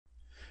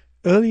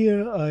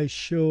Earlier I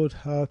showed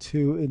how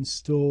to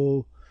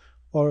install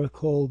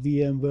Oracle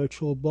VM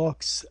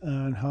VirtualBox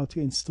and how to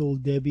install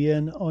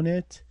Debian on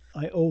it.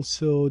 I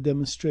also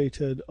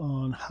demonstrated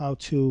on how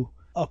to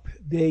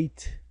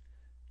update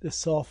the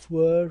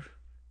software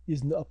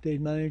using the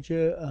update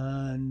manager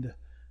and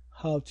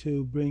how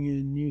to bring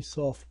in new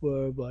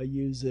software by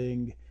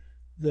using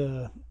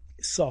the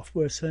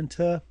software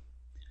center.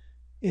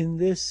 In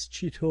this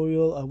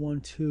tutorial I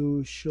want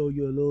to show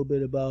you a little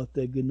bit about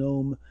the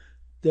Gnome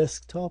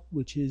desktop,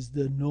 which is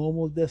the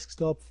normal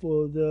desktop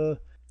for the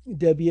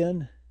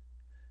Debian.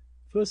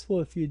 First of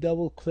all, if you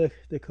double click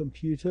the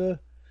computer,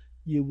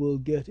 you will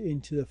get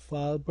into the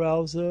file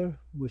browser,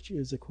 which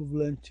is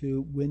equivalent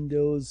to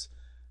Windows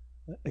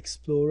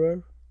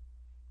Explorer.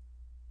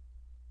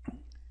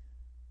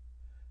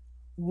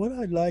 What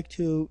I'd like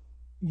to,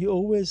 you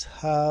always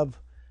have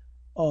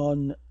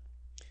on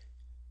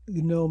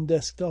GNOME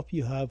desktop,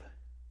 you have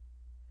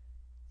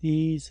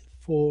these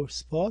 4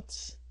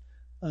 spots.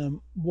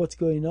 What's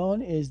going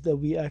on is that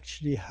we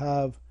actually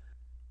have,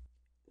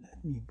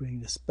 let me bring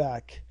this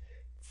back,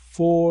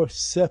 4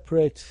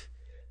 separate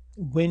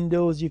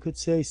windows, you could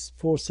say,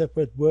 4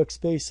 separate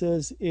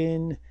workspaces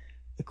in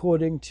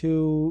according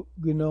to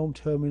GNOME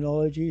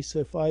terminology. So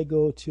if I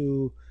go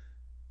to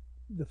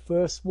the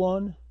first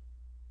one,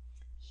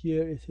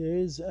 here it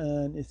is,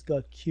 and it's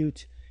got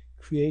Qt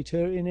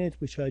Creator in it,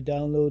 which I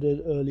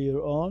downloaded earlier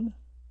on.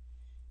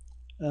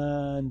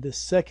 And the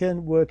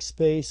second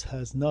workspace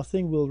has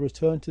nothing. We'll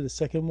return to the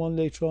second one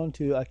later on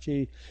to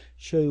actually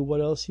show you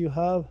what else you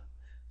have.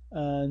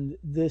 And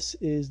this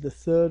is the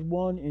third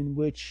one, in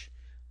which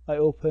I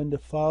opened the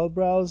file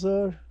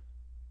browser,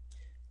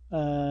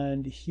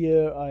 and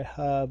here I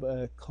have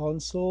a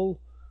console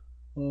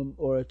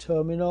or a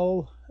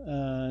terminal,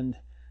 and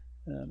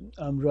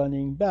I'm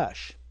running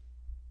bash.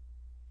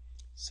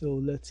 So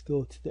let's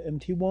go to the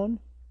empty one.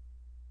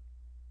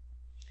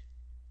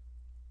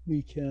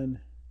 We can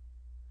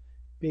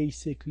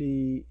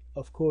basically,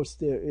 of course,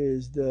 there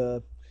is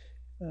the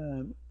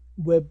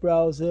web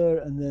browser,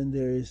 and then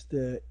there is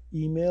the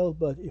email.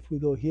 But if we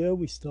go here,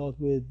 we start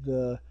with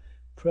the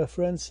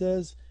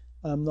preferences.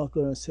 I'm not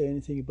going to say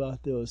anything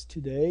about those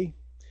today.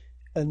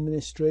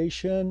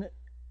 Administration,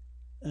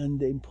 and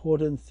the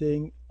important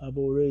thing I've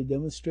already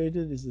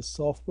demonstrated is the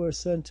software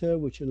center,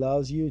 which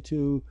allows you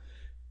to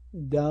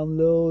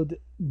download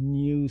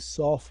new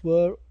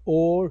software,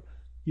 or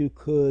you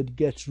could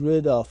get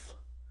rid of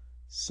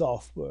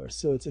software.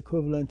 So it's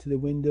equivalent to the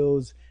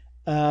Windows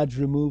add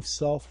remove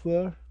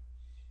software.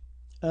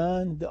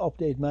 And the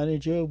update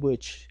manager,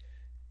 which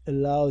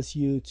allows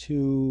you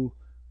to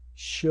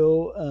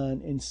show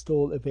and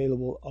install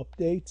available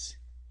updates.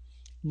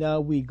 Now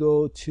we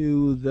go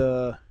to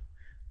the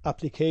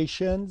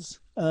applications,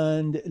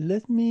 and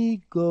let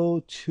me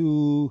go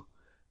to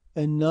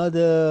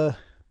another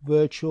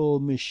virtual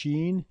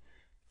machine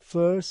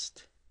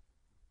first.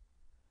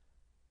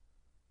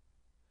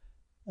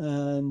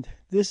 And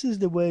this is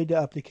the way the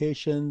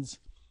applications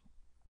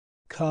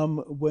come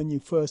when you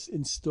first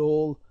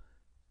install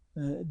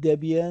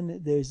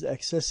Debian. There's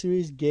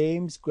accessories,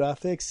 games,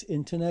 graphics,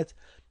 internet,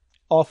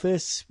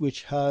 Office,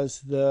 which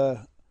has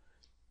the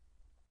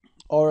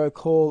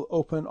Oracle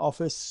Open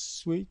Office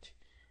suite,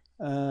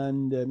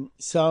 and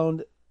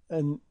sound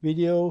and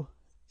video,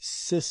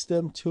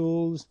 system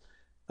tools,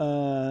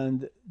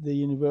 and the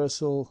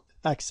universal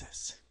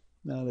access.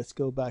 Now let's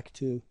go back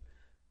to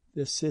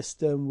the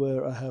system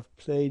where I have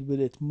played with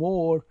it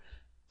more.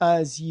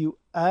 As you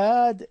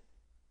add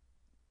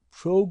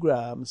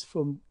programs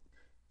from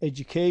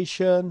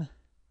education,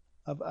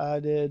 I've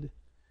added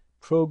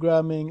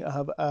programming, I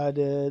have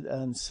added,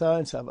 and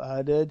science I've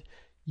added,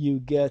 you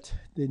get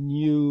the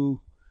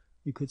new,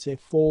 you could say,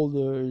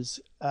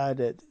 folders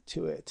added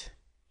to it.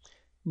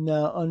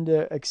 Now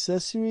under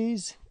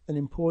accessories, an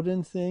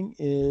important thing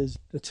is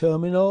the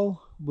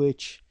terminal,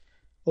 which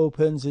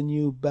opens a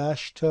new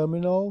bash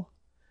terminal.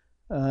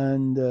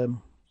 And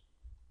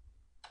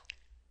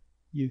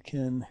you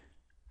can,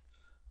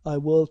 I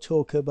will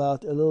talk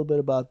about a little bit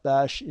about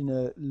bash in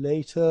a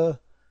later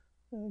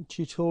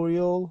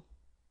tutorial.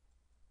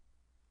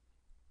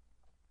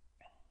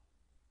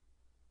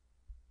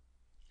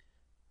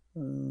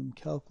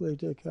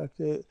 Calculator.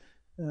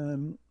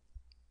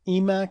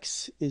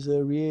 Emacs is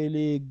a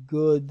really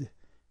good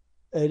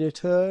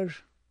editor.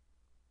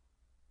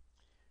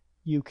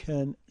 You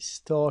can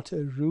start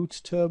a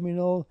root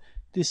terminal.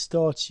 This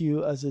starts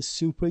you as a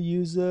super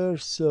user,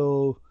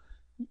 so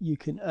you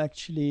can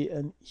actually,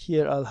 and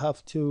here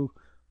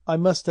I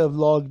must have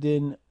logged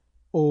in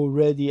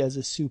already as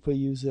a super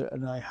user,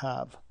 and I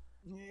have.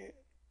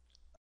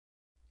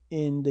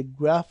 In the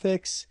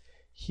graphics,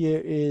 here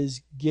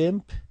is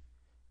GIMP,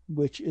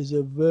 which is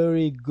a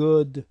very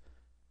good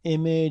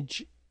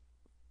image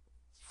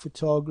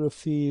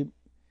photography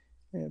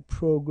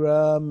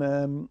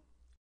program.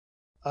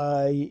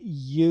 I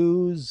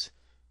use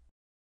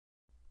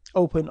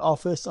Open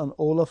Office on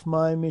all of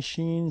my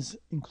machines,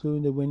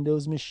 including the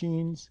Windows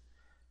machines,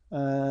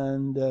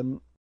 and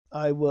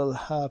I will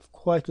have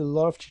quite a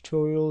lot of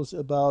tutorials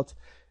about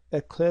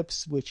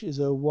Eclipse, which is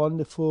a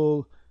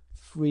wonderful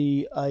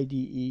free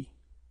IDE.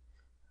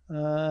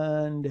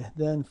 And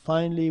then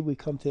finally we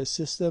come to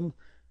System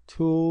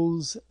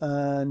Tools,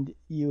 and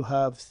you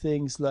have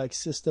things like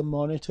System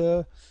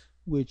Monitor,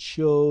 which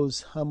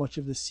shows how much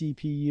of the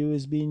CPU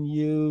is being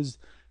used,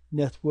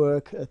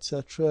 network,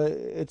 etc.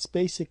 It's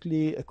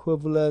basically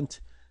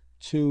equivalent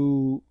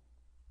to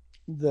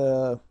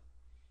the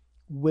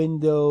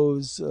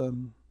Windows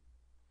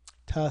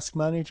Task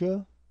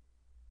Manager.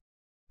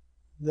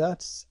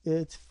 That's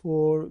it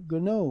for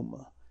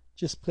GNOME.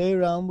 Just play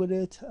around with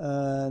it,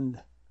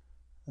 and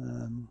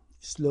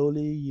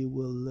slowly you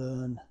will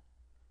learn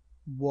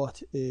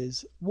what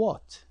is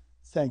what.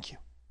 Thank you.